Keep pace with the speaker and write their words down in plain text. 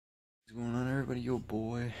everybody, yo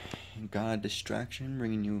boy, got a distraction,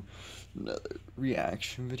 bringing you another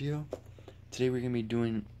reaction video. Today we're going to be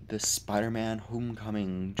doing the Spider-Man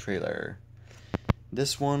Homecoming trailer.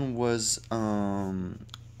 This one was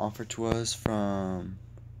offered to us from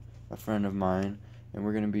a friend of mine, and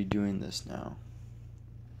we're going to be doing this now.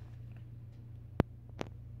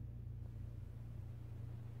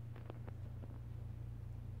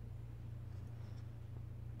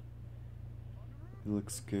 It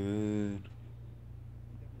looks good.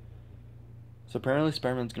 So apparently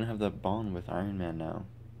Spider-Man's gonna have that bond with Iron Man now.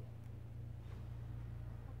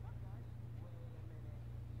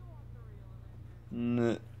 I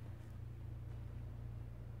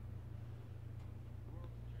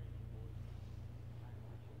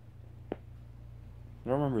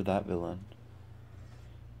don't remember that villain.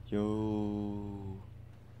 Yo.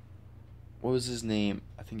 What was his name?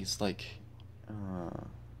 I think it's like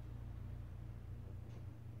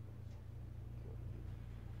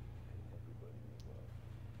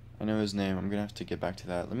I know his name. I'm gonna have to get back to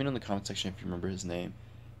that. Let me know in the comment section if you remember his name.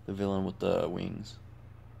 The villain with the wings.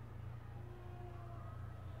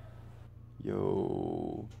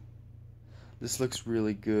 Yo. This looks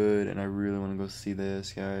really good, and I really want to go see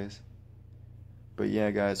this, guys. But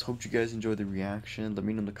yeah, guys, hope you guys enjoyed the reaction. Let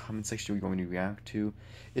me know in the comment section what you want me to react to.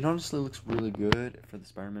 It honestly looks really good for the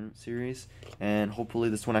Spider-Man series, and hopefully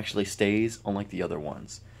this one actually stays, unlike the other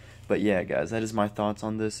ones. But yeah, guys, that is my thoughts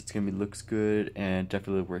on this. It's gonna be looks good and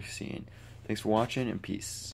definitely worth seeing. Thanks for watching, and peace.